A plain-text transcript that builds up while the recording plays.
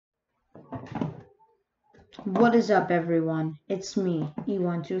What is up, everyone? It's me,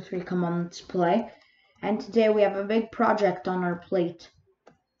 E123. Come on, let's play. And today we have a big project on our plate.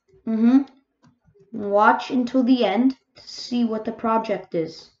 Watch until the end to see what the project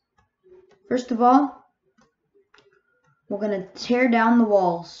is. First of all, we're gonna tear down the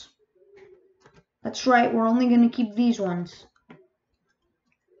walls. That's right, we're only gonna keep these ones.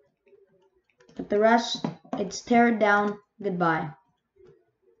 But the rest, it's tear it down, goodbye.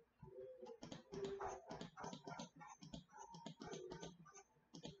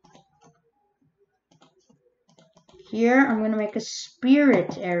 Here, I'm going to make a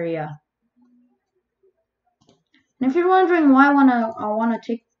spirit area. And if you're wondering why I want to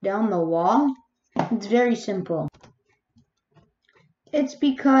take down the wall, it's very simple. It's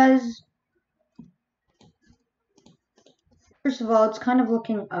because, first of all, it's kind of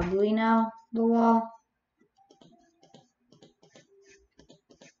looking ugly now, the wall.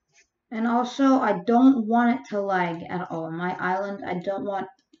 And also, I don't want it to lag at all. My island, I don't want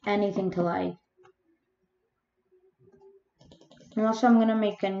anything to lag. And also, I'm going to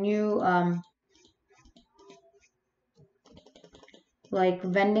make a new, like,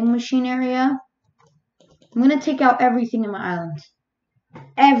 vending machine area. I'm going to take out everything in my island.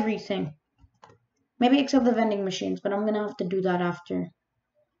 Everything. Maybe except the vending machines, but I'm going to have to do that after.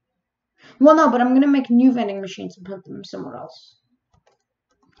 Well, no, but I'm going to make new vending machines and put them somewhere else.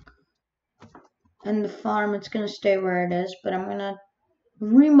 And the farm, it's going to stay where it is, but I'm going to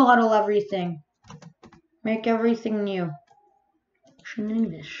remodel everything. Make everything new. In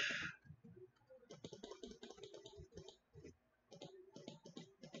English.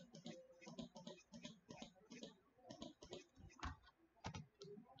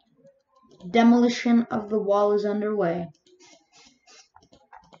 Demolition of the wall is underway.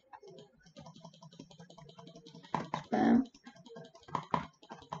 Spam.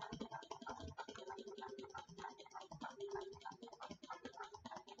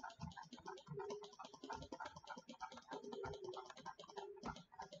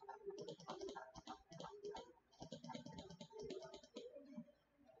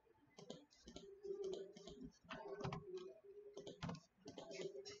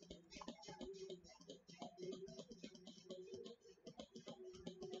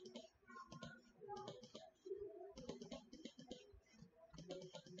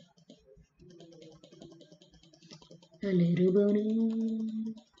 A little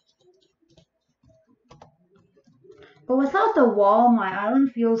bonus. But without the wall, my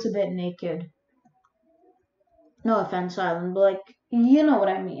island feels a bit naked. No offense, island, but like, you know what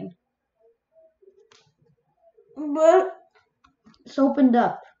I mean. But it's opened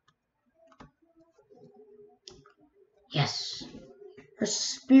up. Yes. Our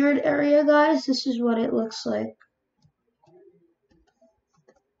spirit area, guys, this is what it looks like.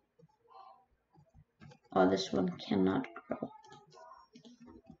 Oh, this one cannot grow.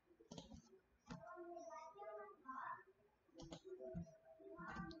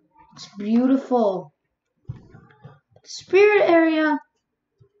 It's beautiful. The spirit area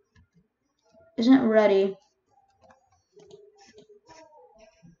isn't ready.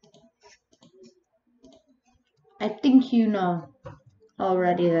 I think you know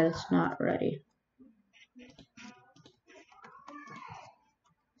already that it's not ready.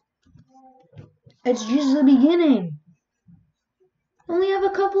 It's just the beginning. Only have a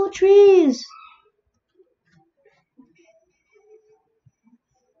couple of trees.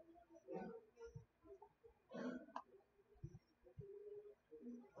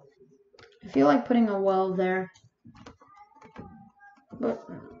 I feel like putting a well there, but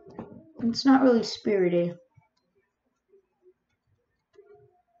it's not really spirity.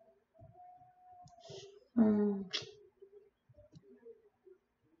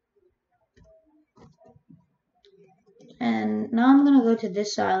 And now I'm gonna go to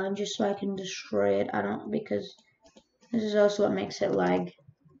this island just so I can destroy it. Because this is also what makes it lag.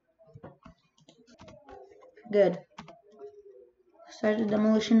 Good. Start the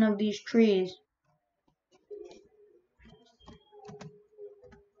demolition of these trees.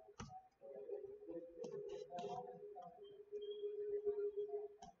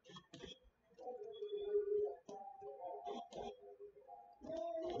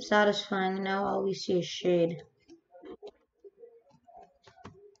 Satisfying. Now all we see is shade.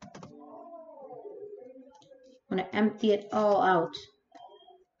 I'm gonna empty it all out.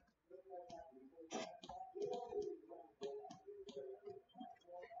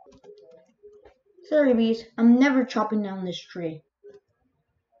 Sorry, bees. I'm never chopping down this tree.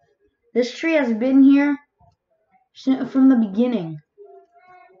 This tree has been here from the beginning.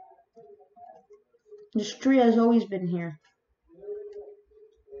 This tree has always been here.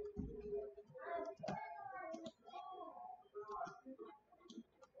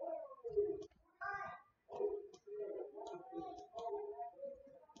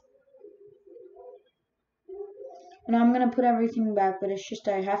 And I'm gonna put everything back, but it's just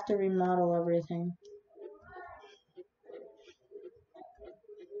I have to remodel everything.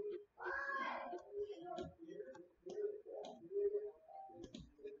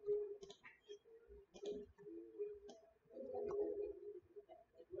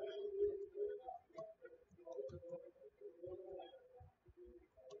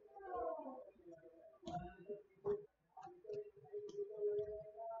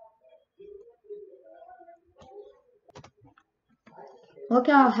 Look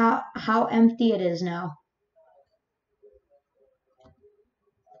how empty it is now.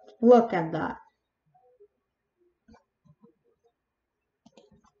 Look at that.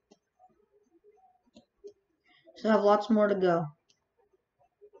 So I have lots more to go.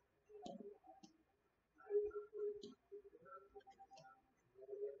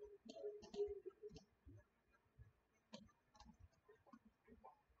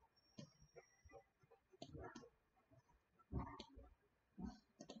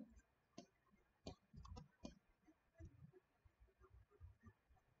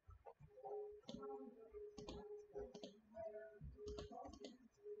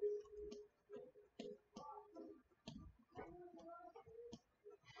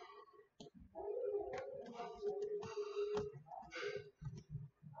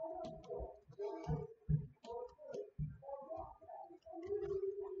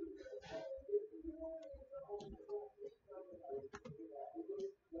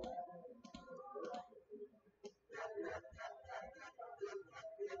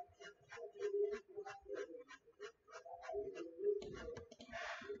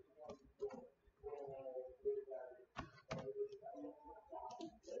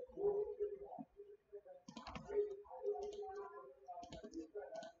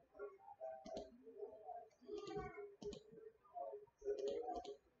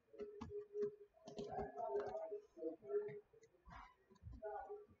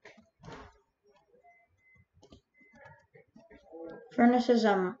 Furnaces,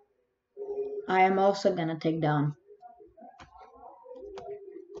 I am also gonna take down.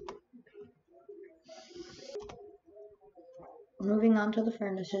 Moving on to the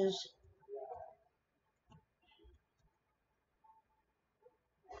furnaces.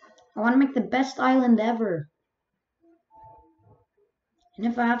 I want to make the best island ever. And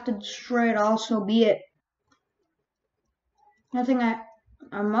if I have to destroy it all, so be it.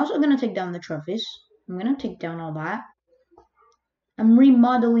 I'm also gonna take down the trophies. I'm gonna take down all that. I'm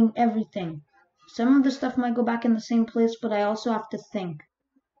remodeling everything. Some of the stuff might go back in the same place, but I also have to think.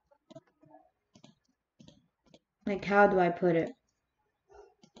 Like, how do I put it?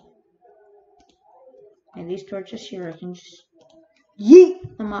 And these torches here, I can just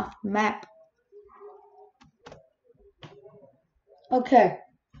yeet them off the map. Okay.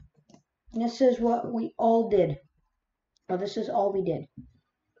 This is what we all did. Well, this is all we did.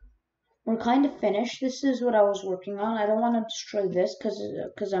 We're kind of finished. This is what I was working on. I don't want to destroy this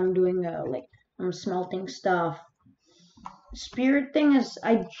because I'm doing I'm smelting stuff. Spirit thing is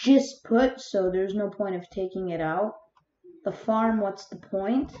I just put, so there's no point of taking it out. The farm, what's the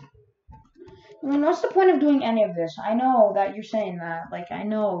point? I mean, what's the point of doing any of this? I know that you're saying that. Like, I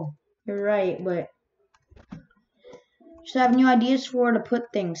know you're right, but just have new ideas for where to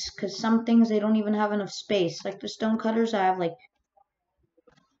put things. Because some things, they don't even have enough space. Like the stone cutters, I have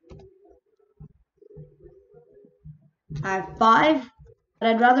 5, but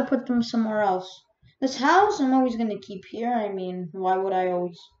I'd rather put them somewhere else. This house, I'm always going to keep here. I mean, why would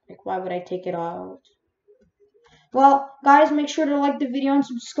I take it out? Well, guys, make sure to like the video and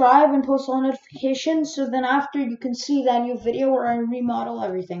subscribe and post all notifications so then after you can see that new video where I remodel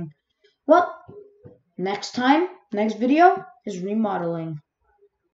everything. Well, next video is remodeling.